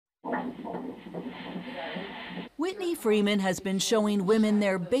Whitney Freeman has been showing women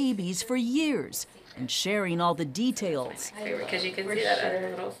their babies for years and sharing all the details. Because you can see that other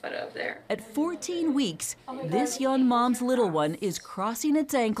little foot up there. At 14 weeks, this young mom's little one is crossing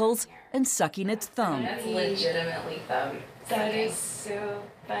its ankles and sucking its thumb. That's legitimately thumb. That is so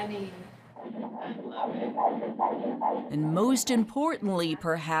funny. I love it. And most importantly,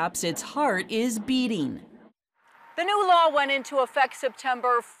 perhaps, its heart is beating. The new law went into effect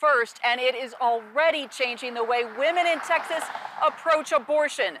September 1st, and it is already changing the way women in Texas approach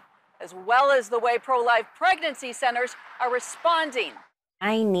abortion, as well as the way pro-life pregnancy centers are responding.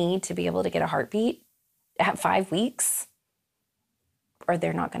 I need to be able to get a heartbeat at 5 weeks, or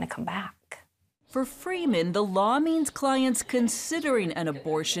they're not going to come back. For Freeman, the law means clients considering an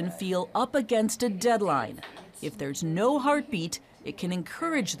abortion feel up against a deadline. If there's no heartbeat, it can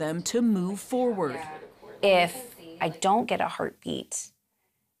encourage them to move forward. If I don't get a heartbeat,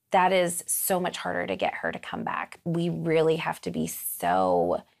 that is so much harder to get her to come back. We really have to be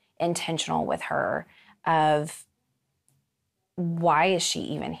so intentional with her of why is she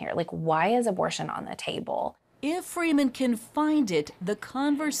even here? Like, why is abortion on the table? If Freeman can find it, the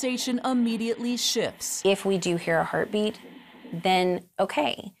conversation immediately shifts. If we do hear a heartbeat, then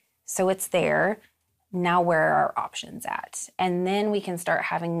okay, so it's there. Now where are our options at? And then we can start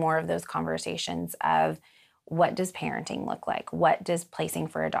having more of those conversations of what does parenting look like? What does placing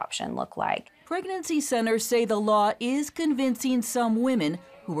for adoption look like? Pregnancy centers say the law is convincing some women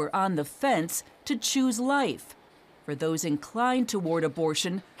who were on the fence to choose life. For those inclined toward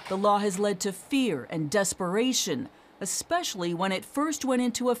abortion, the law has led to fear and desperation, especially when it first went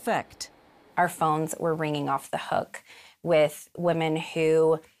into effect. Our phones were ringing off the hook with women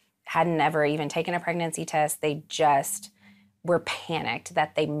who hadn't ever even taken a pregnancy test. They just were panicked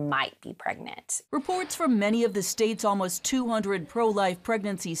that they might be pregnant. Reports from many of the state's almost 200 pro-life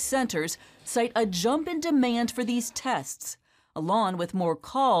pregnancy centers cite a jump in demand for these tests, along with more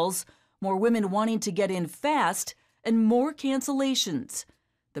calls, more women wanting to get in fast, and more cancellations.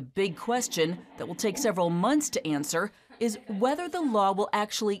 The big question that will take several months to answer is whether the law will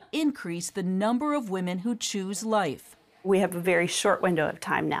actually increase the number of women who choose life. We have a very short window of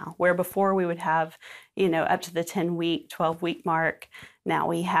time now, where before we would have, up to the 10-week, 12-week mark. Now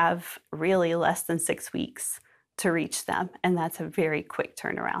we have really less than 6 weeks to reach them, and that's a very quick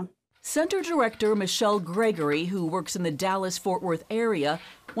turnaround. Center Director Michelle Gregory, who works in the Dallas-Fort Worth area,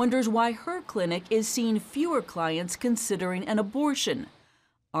 wonders why her clinic is seeing fewer clients considering an abortion.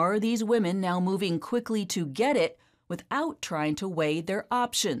 Are these women now moving quickly to get it without trying to weigh their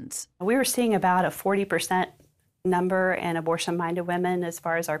options? We were seeing about a 40% number in abortion-minded women as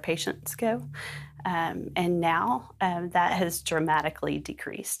far as our patients go. And now that has dramatically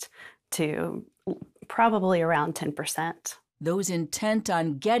decreased to probably around 10%. Those intent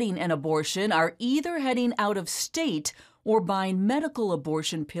on getting an abortion are either heading out of state or buying medical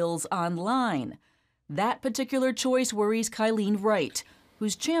abortion pills online. That particular choice worries Kylene Wright,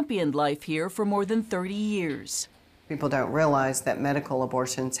 who's championed life here for more than 30 years. People don't realize that medical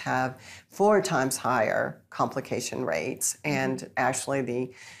abortions have 4 times higher complication rates, and actually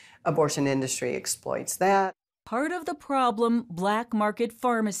the abortion industry exploits that. Part of the problem, black market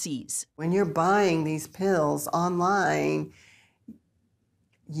pharmacies. When you're buying these pills online,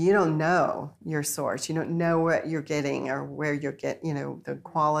 you don't know your source. You don't know what you're getting or where you're getting, the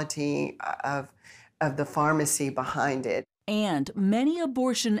quality of the pharmacy behind it. And many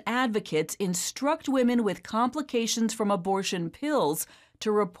abortion advocates instruct women with complications from abortion pills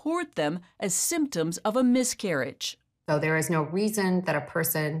to report them as symptoms of a miscarriage. So there is no reason that a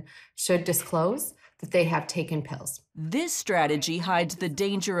person should disclose that they have taken pills. This strategy hides the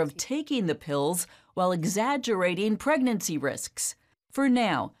danger of taking the pills while exaggerating pregnancy risks. For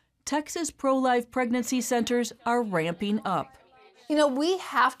now, Texas pro-life pregnancy centers are ramping up. We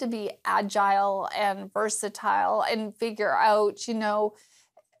have to be agile and versatile and figure out,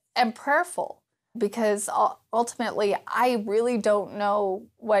 and prayerful, because ultimately I really don't know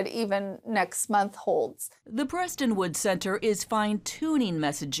what even next month holds. The Prestonwood Center is fine-tuning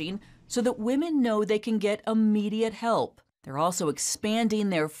messaging so that women know they can get immediate help. They're also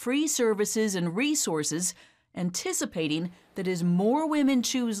expanding their free services and resources, anticipating that as more women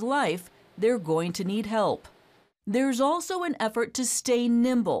choose life, they're going to need help. There's also an effort to stay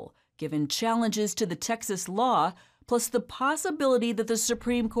nimble, given challenges to the Texas law, plus the possibility that the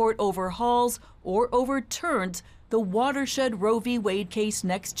Supreme Court overhauls or overturns the watershed Roe v. Wade case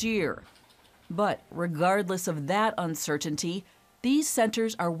next year. But regardless of that uncertainty, these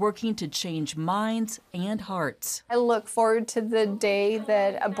centers are working to change minds and hearts. I look forward to the day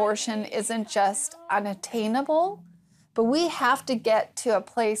that abortion isn't just unattainable, But we have to get to a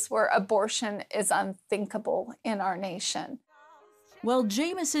place where abortion is unthinkable in our nation. While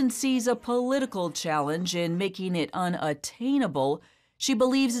Jameson sees a political challenge in making it unattainable, she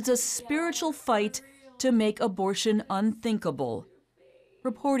believes it's a spiritual fight to make abortion unthinkable.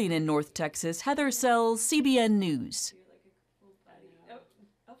 Reporting in North Texas, Heather Sells, CBN News.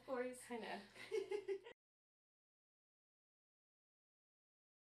 Of course, I know.